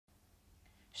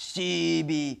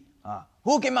CB.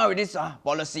 Who came out with this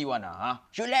policy one?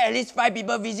 Should let at least 5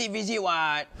 people visit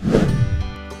what?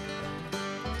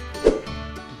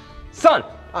 Son,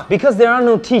 because there are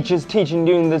no teachers teaching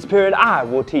during this period, I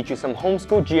will teach you some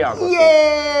homeschool geography.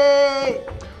 Yay!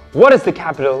 What is the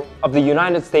capital of the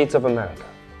United States of America?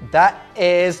 That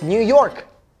is New York.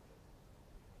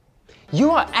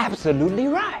 You are absolutely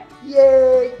right.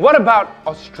 Yay! What about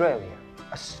Australia?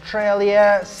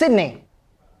 Australia, Sydney.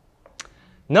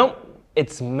 No,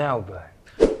 it's Melbourne.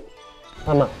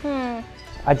 Mama,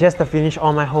 I just finished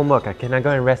all my homework. Can I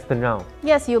go and rest now?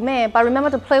 Yes, you may, but remember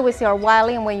to play with your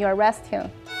violin when you are resting.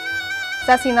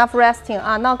 That's enough resting.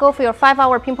 Now go for your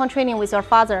 5-hour ping pong training with your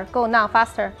father. Go now,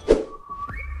 faster.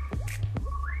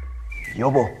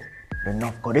 Yobo, the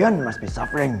North Korean must be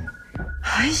suffering.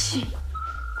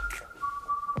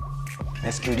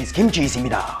 Let's kill this kimchi,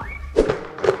 Simida.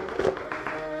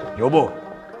 Yobo,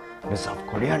 the South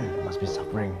Korean must be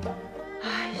suffering.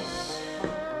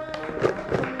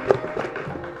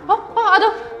 아들,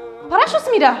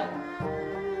 parachut입니다.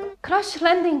 Crash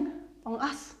landing on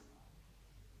us.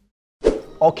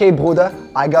 Okay, Bruder,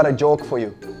 I got a joke for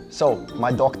you. So,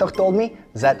 my doctor told me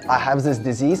that I have this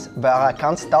disease where I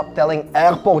can't stop telling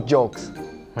airport jokes.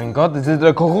 Mein Gott, this is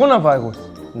the coronavirus.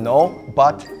 No,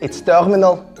 but it's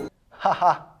terminal.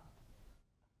 Haha.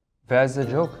 Where's the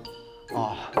joke?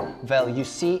 Oh, well, you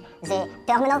see, the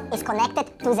terminal is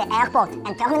connected to the airport,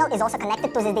 and terminal is also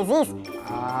connected to the disease.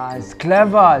 It's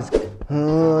clever.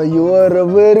 You are a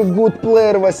very good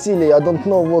player, Vasily. I don't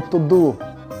know what to do.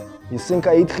 You think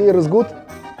I eat here is good?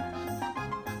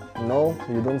 No,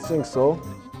 you don't think so?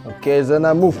 Okay, then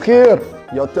I move here.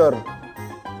 Your turn.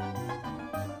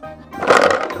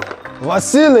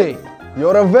 Vasily,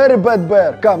 you're a very bad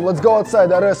bear. Come, let's go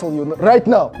outside. I wrestle you right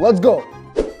now. Let's go.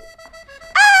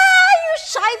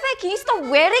 Can you stop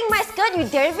wearing my skirt, you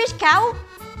dervish cow?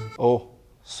 Oh,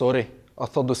 sorry. I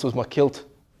thought this was my kilt.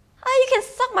 You can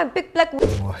suck my big black...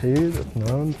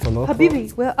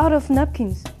 Habibi, we're out of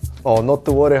napkins. Oh, not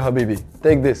to worry, Habibi.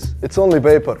 Take this. It's only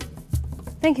paper.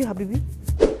 Thank you, Habibi.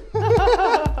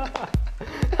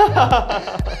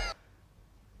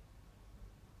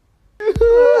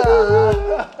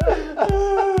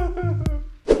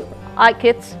 Alright,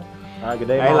 kids. Good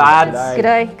day, Hey, lads.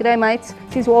 G'day, mates.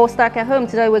 Since we're all stuck at home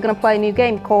today, we're going to play a new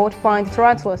game called Find the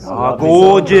Tarantulas.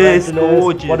 Gorgeous.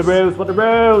 What the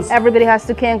rules? Everybody has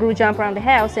to kangaroo jump around the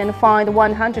house and find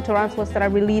 100 tarantulas that I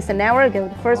released an hour ago.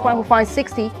 The first one who finds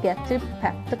 60 gets to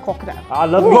pet the crocodile. I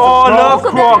love love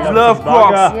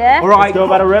crocs. Yeah? All right, Let's go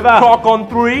by the river. Croc on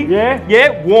 3. Yeah?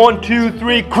 Yeah, 1, 2,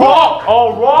 3, croc.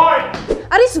 All right.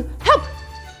 Arisu, help!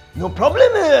 No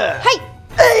problem. Hey!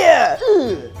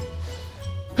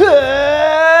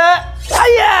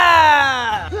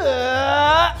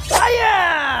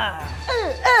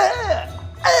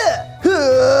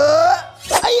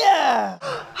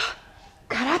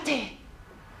 Karate!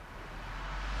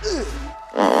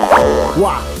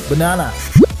 Wow, banana.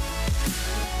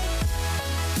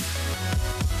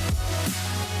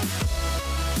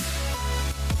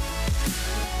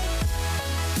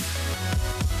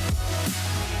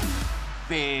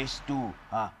 Phase 2.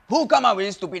 Who come up with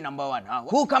this stupid number 1?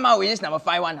 Who come up with this number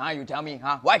 5 one? You tell me.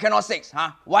 Why cannot 6?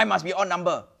 Why must be odd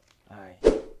number?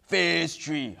 Phase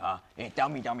 3. Hey, tell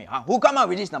me. Who come up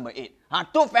with this number 8?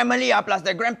 2 family plus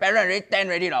the grandparent already 10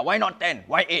 already. Why not 10?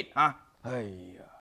 Why 8?